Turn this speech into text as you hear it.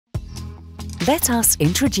Let us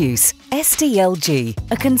introduce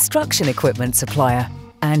SDLG, a construction equipment supplier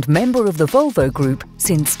and member of the Volvo Group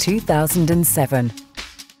since 2007.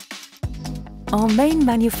 Our main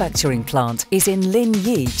manufacturing plant is in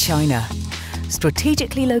Linyi, China,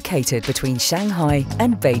 strategically located between Shanghai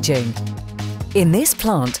and Beijing. In this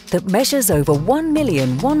plant that measures over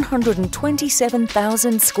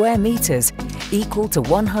 1,127,000 square meters, equal to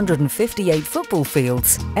 158 football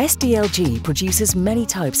fields, SDLG produces many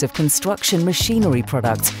types of construction machinery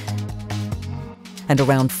products, and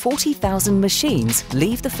around 40,000 machines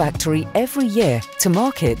leave the factory every year to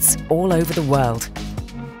markets all over the world.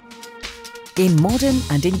 In modern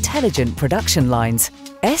and intelligent production lines,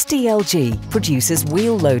 SDLG produces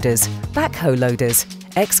wheel loaders, backhoe loaders,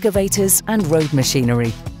 excavators and road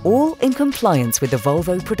machinery, all in compliance with the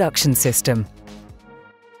Volvo Production System.